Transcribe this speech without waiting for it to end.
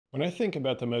When I think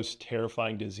about the most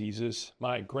terrifying diseases,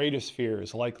 my greatest fear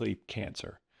is likely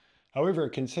cancer. However,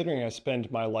 considering I spend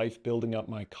my life building up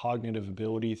my cognitive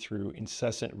ability through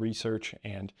incessant research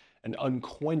and an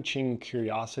unquenching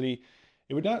curiosity,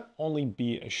 it would not only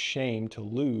be a shame to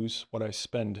lose what I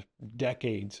spend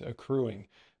decades accruing,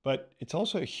 but it's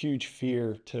also a huge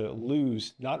fear to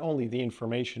lose not only the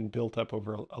information built up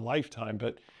over a lifetime,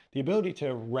 but the ability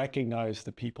to recognize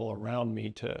the people around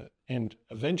me and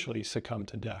eventually succumb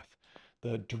to death.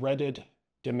 The dreaded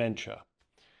dementia.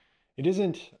 It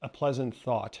isn't a pleasant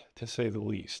thought, to say the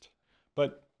least,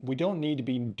 but we don't need to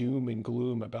be doom and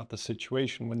gloom about the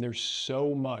situation when there's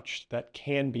so much that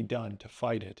can be done to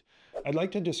fight it. I'd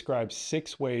like to describe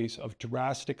 6 ways of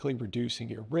drastically reducing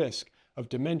your risk of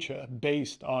dementia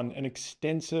based on an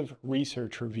extensive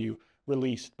research review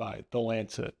released by The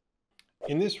Lancet.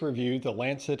 In this review, The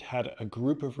Lancet had a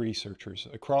group of researchers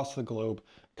across the globe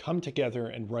come together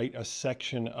and write a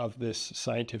section of this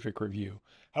scientific review.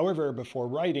 However, before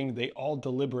writing, they all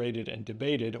deliberated and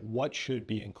debated what should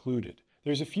be included.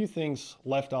 There's a few things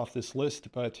left off this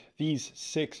list, but these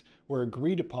 6 were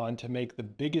agreed upon to make the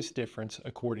biggest difference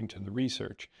according to the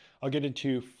research. I'll get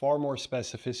into far more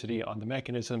specificity on the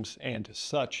mechanisms and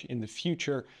such in the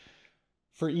future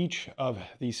for each of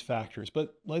these factors,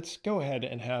 but let's go ahead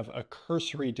and have a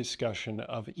cursory discussion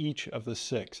of each of the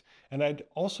 6. And I'd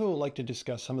also like to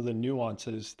discuss some of the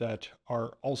nuances that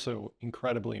are also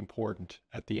incredibly important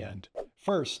at the end.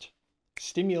 First,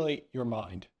 stimulate your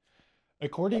mind.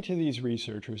 According to these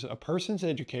researchers, a person's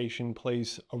education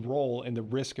plays a role in the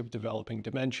risk of developing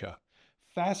dementia.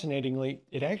 Fascinatingly,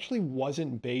 it actually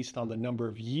wasn't based on the number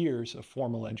of years of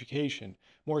formal education.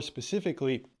 More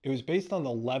specifically, it was based on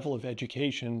the level of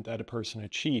education that a person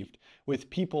achieved, with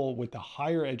people with the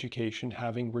higher education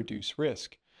having reduced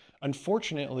risk.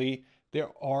 Unfortunately,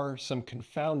 there are some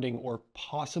confounding or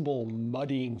possible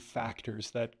muddying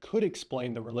factors that could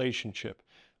explain the relationship.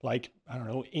 Like,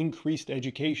 increased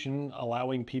education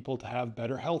allowing people to have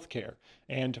better health care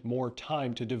and more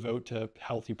time to devote to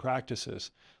healthy practices,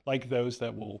 like those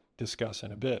that we'll discuss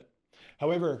in a bit.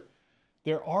 However,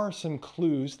 there are some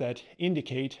clues that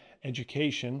indicate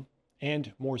education,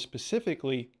 and more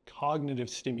specifically, cognitive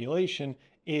stimulation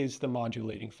is the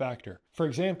modulating factor. For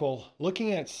example,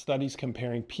 looking at studies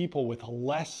comparing people with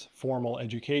less formal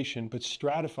education but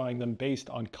stratifying them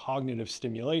based on cognitive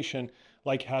stimulation,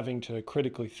 like having to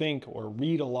critically think or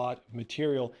read a lot of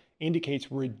material,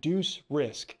 indicates reduced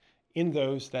risk in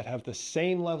those that have the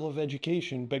same level of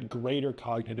education but greater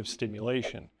cognitive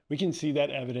stimulation. We can see that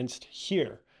evidenced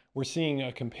here. We're seeing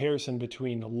a comparison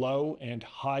between low and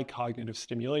high cognitive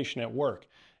stimulation at work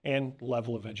and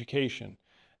level of education.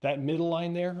 That middle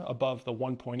line there above the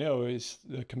 1.0 is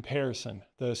the comparison.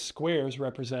 The squares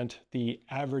represent the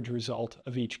average result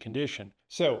of each condition.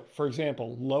 So, for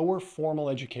example, lower formal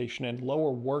education and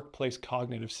lower workplace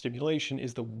cognitive stimulation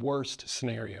is the worst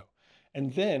scenario.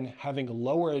 And then having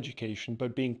lower education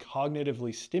but being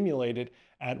cognitively stimulated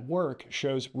at work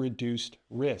shows reduced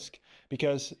risk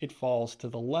because it falls to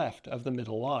the left of the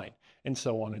middle line, and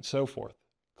so on and so forth.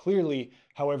 Clearly,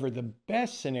 however, the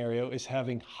best scenario is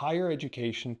having higher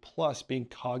education plus being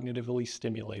cognitively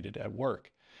stimulated at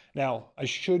work. Now, I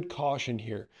should caution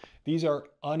here, these are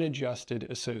unadjusted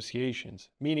associations,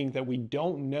 meaning that we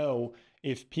don't know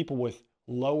if people with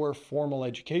lower formal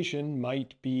education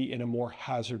might be in a more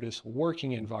hazardous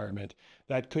working environment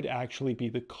that could actually be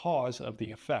the cause of the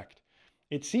effect.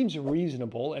 It seems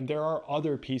reasonable, and there are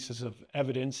other pieces of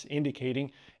evidence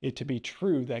indicating it to be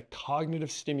true that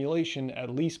cognitive stimulation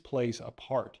at least plays a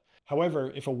part.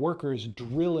 However, if a worker is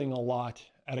drilling a lot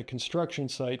at a construction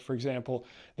site, for example,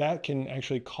 that can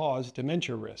actually cause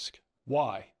dementia risk.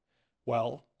 Why?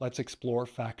 Well, let's explore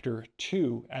factor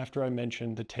 2 after I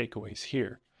mention the takeaways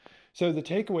here. So the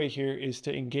takeaway here is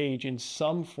to engage in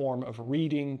some form of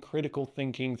reading, critical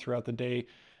thinking throughout the day.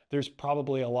 There's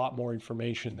probably a lot more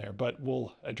information there, but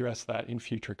we'll address that in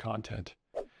future content.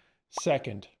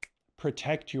 Second,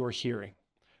 protect your hearing.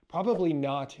 Probably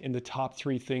not in the top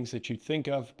 3 things that you'd think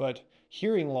of, but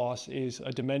hearing loss is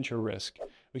a dementia risk.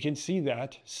 We can see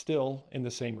that still in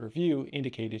the same review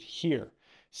indicated here.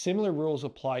 Similar rules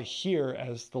apply here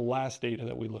as the last data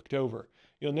that we looked over.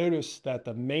 You'll notice that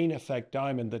the main effect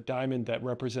diamond, the diamond that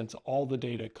represents all the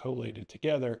data collated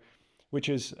together, which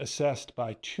is assessed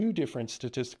by 2 different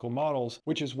statistical models,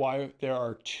 which is why there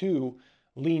are 2,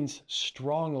 leans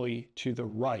strongly to the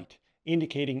right,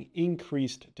 indicating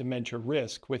increased dementia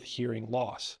risk with hearing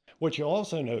loss. What you'll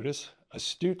also notice,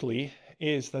 astutely,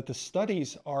 is that the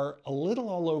studies are a little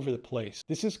all over the place.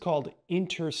 This is called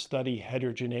inter-study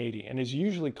heterogeneity and is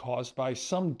usually caused by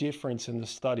some difference in the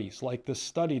studies, like the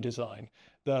study design,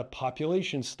 the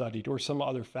population studied, or some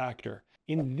other factor.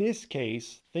 In this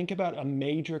case, think about a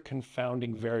major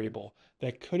confounding variable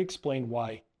that could explain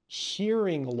why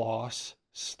hearing loss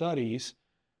studies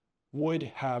would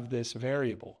have this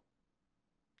variable.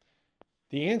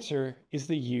 The answer is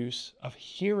the use of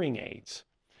hearing aids.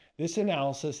 This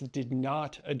analysis did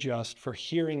not adjust for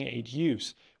hearing aid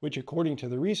use, which according to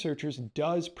the researchers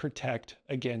does protect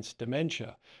against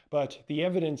dementia. But the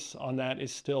evidence on that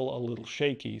is still a little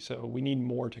shaky, so we need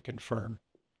more to confirm.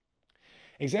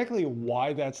 Exactly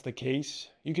why that's the case,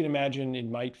 you can imagine it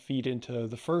might feed into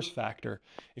the first factor.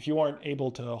 If you aren't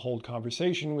able to hold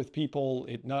conversation with people,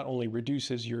 it not only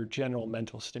reduces your general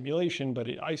mental stimulation, but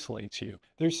it isolates you.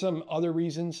 There's some other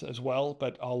reasons as well,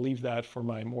 but I'll leave that for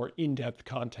my more in-depth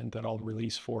content that I'll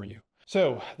release for you.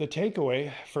 So the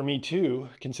takeaway for me too,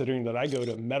 considering that I go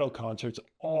to metal concerts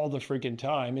all the freaking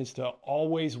time, is to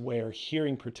always wear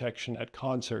hearing protection at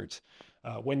concerts.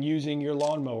 When using your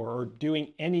lawnmower or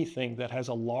doing anything that has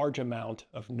a large amount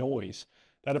of noise.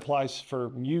 That applies for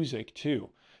music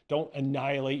too. Don't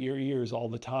annihilate your ears all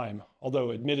the time,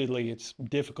 although admittedly it's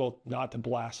difficult not to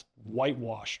blast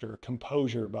Whitewashed or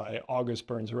Composure by August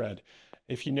Burns Red.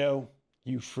 If you know,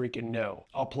 you freaking know.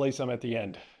 I'll play some at the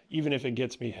end, even if it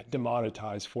gets me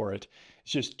demonetized for it.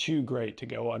 It's just too great to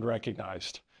go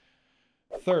unrecognized.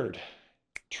 Third,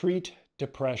 treat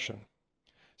depression.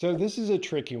 So this is a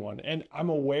tricky one, and I'm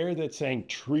aware that saying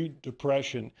treat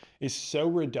depression is so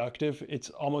reductive, it's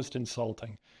almost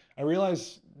insulting. I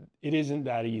realize it isn't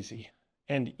that easy,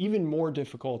 and even more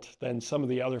difficult than some of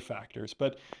the other factors,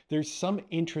 but there's some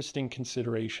interesting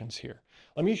considerations here.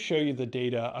 Let me show you the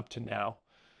data up to now.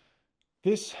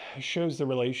 This shows the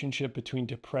relationship between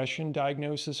depression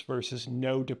diagnosis versus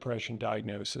no depression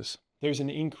diagnosis. There's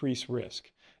an increased risk.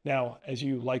 Now, as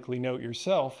you likely note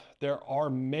yourself, there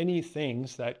are many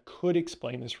things that could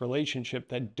explain this relationship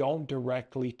that don't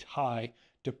directly tie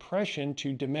depression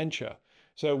to dementia.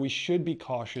 So we should be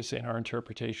cautious in our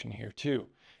interpretation here too.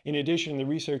 In addition, the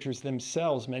researchers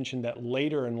themselves mentioned that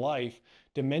later in life,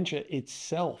 dementia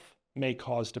itself may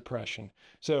cause depression.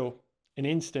 So an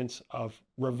instance of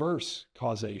reverse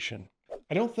causation.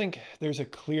 I don't think there's a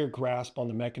clear grasp on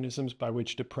the mechanisms by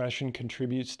which depression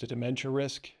contributes to dementia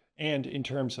risk. And in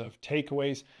terms of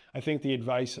takeaways, I think the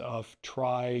advice of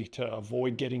try to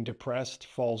avoid getting depressed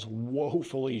falls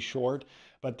woefully short.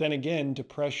 But then again,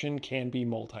 depression can be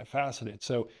multifaceted.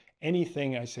 So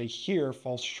anything I say here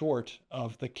falls short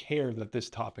of the care that this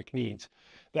topic needs.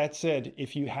 That said,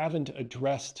 if you haven't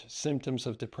addressed symptoms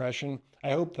of depression,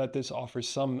 I hope that this offers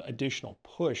some additional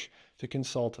push to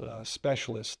consult a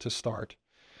specialist to start.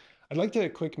 I'd like to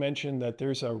quick mention that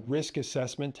there's a risk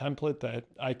assessment template that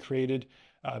I created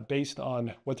based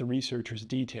on what the researchers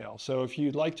detail. So if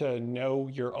you'd like to know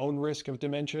your own risk of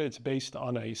dementia, it's based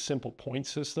on a simple point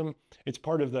system. It's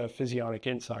part of the Physionic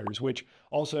Insiders, which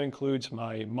also includes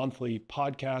my monthly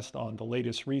podcast on the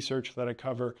latest research that I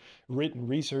cover, written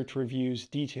research reviews,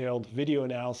 detailed video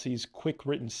analyses, quick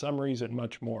written summaries, and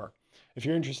much more. If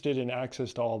you're interested in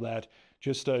access to all that,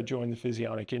 just join the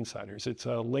Physionic Insiders. It's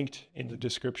linked in the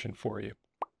description for you.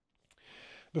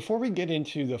 Before we get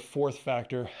into the fourth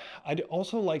factor, I'd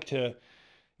also like to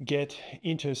get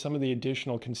into some of the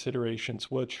additional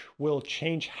considerations which will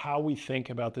change how we think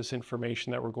about this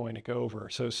information that we're going to go over.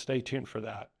 So stay tuned for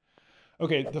that.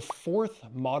 Okay, the fourth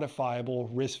modifiable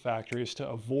risk factor is to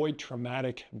avoid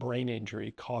traumatic brain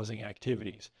injury causing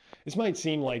activities. This might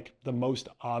seem like the most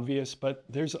obvious, but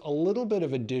there's a little bit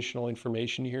of additional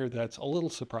information here that's a little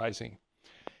surprising.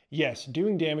 Yes,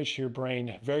 doing damage to your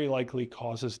brain very likely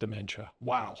causes dementia.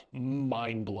 Wow,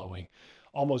 mind-blowing,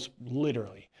 almost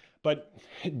literally. But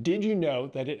did you know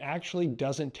that it actually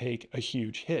doesn't take a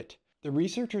huge hit? The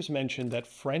researchers mentioned that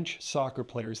French soccer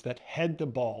players that head the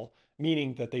ball,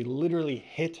 meaning that they literally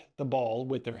hit the ball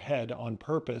with their head on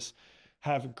purpose,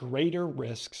 have greater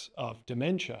risks of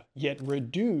dementia, yet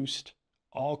reduced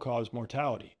all-cause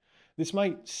mortality. This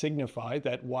might signify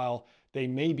that while they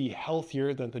may be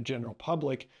healthier than the general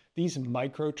public, these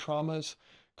micro-traumas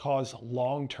cause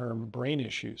long-term brain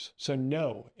issues. So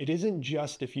no, it isn't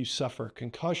just if you suffer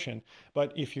concussion,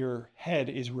 but if your head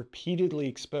is repeatedly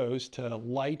exposed to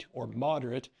light or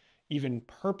moderate, even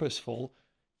purposeful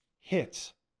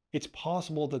hits, it's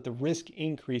possible that the risk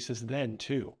increases then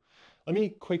too. Let me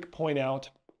quick point out,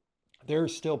 there are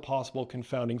still possible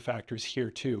confounding factors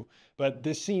here too, but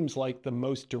this seems like the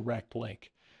most direct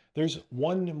link. There's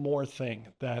one more thing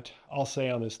that I'll say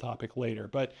on this topic later,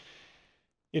 but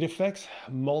it affects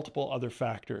multiple other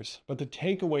factors. But the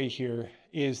takeaway here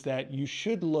is that you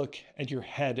should look at your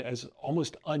head as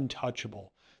almost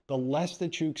untouchable. The less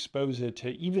that you expose it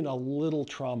to even a little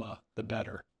trauma, the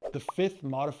better. The fifth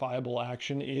modifiable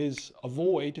action is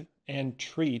avoid and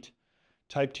treat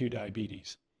type 2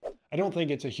 diabetes. I don't think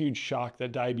it's a huge shock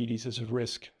that diabetes is a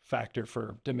risk factor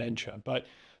for dementia, but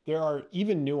there are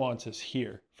even nuances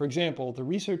here. For example, the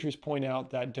researchers point out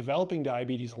that developing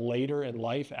diabetes later in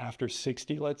life, after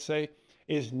 60, let's say,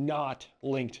 is not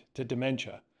linked to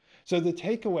dementia. So the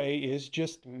takeaway is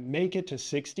just make it to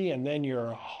 60 and then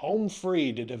you're home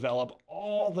free to develop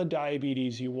all the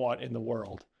diabetes you want in the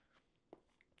world.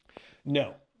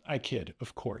 No, I kid,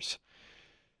 of course.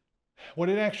 What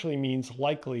it actually means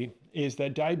likely is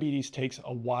that diabetes takes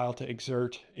a while to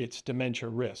exert its dementia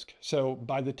risk. So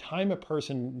by the time a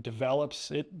person develops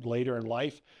it later in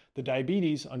life, the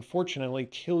diabetes unfortunately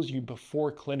kills you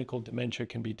before clinical dementia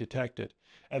can be detected.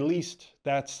 At least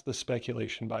that's the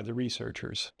speculation by the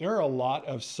researchers. There are a lot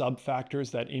of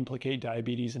sub-factors that implicate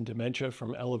diabetes and dementia,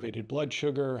 from elevated blood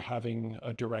sugar having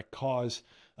a direct cause,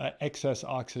 excess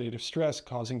oxidative stress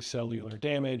causing cellular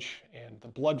damage, and the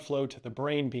blood flow to the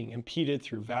brain being impeded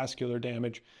through vascular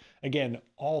damage. Again,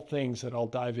 all things that I'll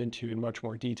dive into in much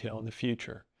more detail in the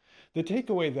future. The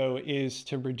takeaway, though, is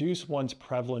to reduce one's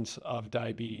prevalence of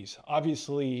diabetes.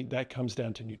 Obviously, that comes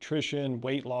down to nutrition,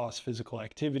 weight loss, physical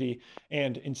activity,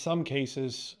 and in some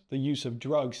cases, the use of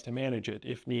drugs to manage it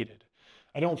if needed.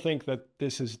 I don't think that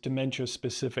this is dementia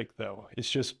specific, though.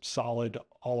 It's just solid,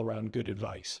 all-around good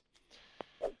advice.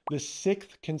 The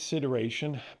sixth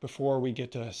consideration, before we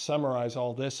get to summarize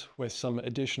all this with some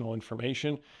additional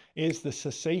information, is the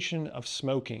cessation of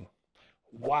smoking.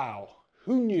 Wow,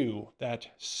 who knew that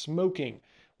smoking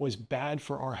was bad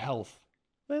for our health?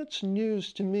 That's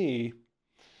news to me.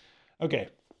 Okay,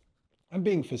 I'm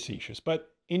being facetious,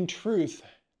 but in truth,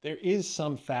 there is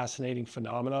some fascinating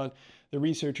phenomenon the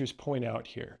researchers point out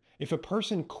here. If a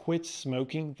person quits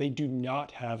smoking, they do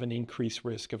not have an increased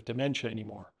risk of dementia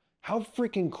anymore. How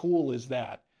freaking cool is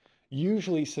that?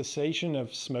 Usually cessation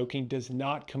of smoking does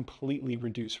not completely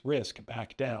reduce risk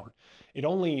back down. It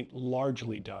only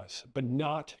largely does, but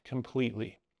not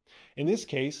completely. In this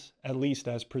case, at least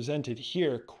as presented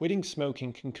here, quitting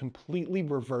smoking can completely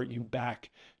revert you back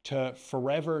to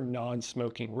forever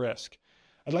non-smoking risk.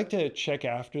 I'd like to check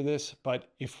after this,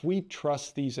 but if we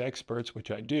trust these experts,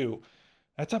 which I do,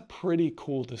 that's a pretty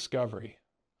cool discovery.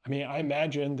 I mean, I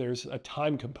imagine there's a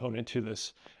time component to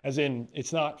this, as in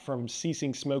it's not from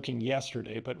ceasing smoking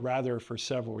yesterday, but rather for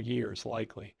several years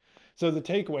likely. So the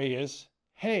takeaway is,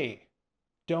 hey,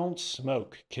 don't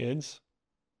smoke, kids.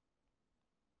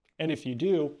 And if you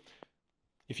do,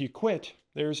 if you quit,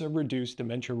 there's a reduced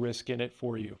dementia risk in it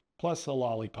for you, plus a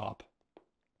lollipop.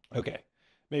 Okay,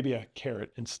 maybe a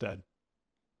carrot instead.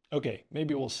 Okay,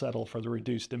 maybe we'll settle for the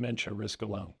reduced dementia risk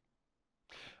alone.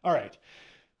 All right.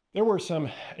 There were some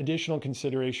additional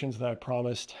considerations that I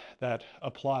promised that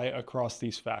apply across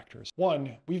these factors.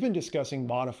 One, we've been discussing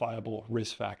modifiable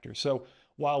risk factors. So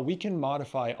while we can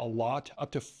modify a lot, up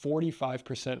to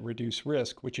 45% reduced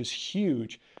risk, which is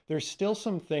huge, there's still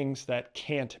some things that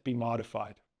can't be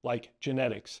modified, like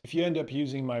genetics. If you end up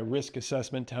using my risk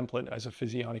assessment template as a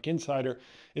Physionic insider,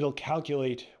 it'll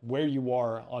calculate where you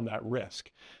are on that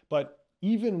risk. But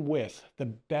even with the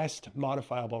best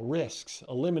modifiable risks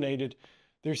eliminated,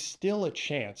 there's still a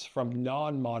chance from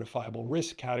non-modifiable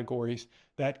risk categories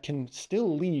that can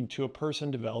still lead to a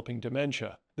person developing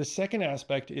dementia. The second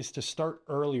aspect is to start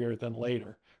earlier than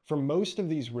later. For most of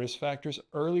these risk factors,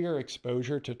 earlier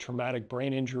exposure to traumatic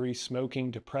brain injury, smoking,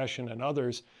 depression, and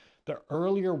others, the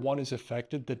earlier one is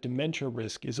affected, the dementia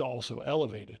risk is also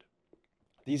elevated.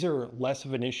 These are less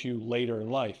of an issue later in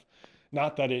life.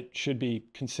 Not that it should be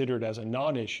considered as a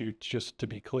non-issue, just to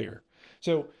be clear.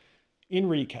 So, in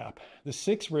recap, the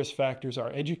 6 risk factors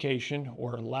are education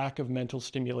or lack of mental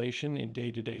stimulation in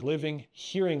day-to-day living,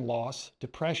 hearing loss,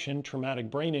 depression, traumatic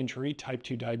brain injury, type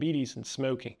 2 diabetes, and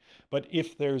smoking. But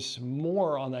if there's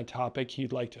more on that topic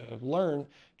you'd like to learn,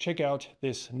 check out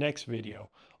this next video.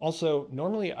 Also,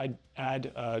 normally I'd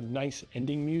add a nice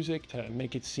ending music to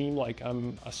make it seem like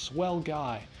I'm a swell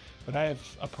guy, but I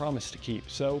have a promise to keep,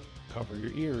 so cover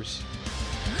your ears.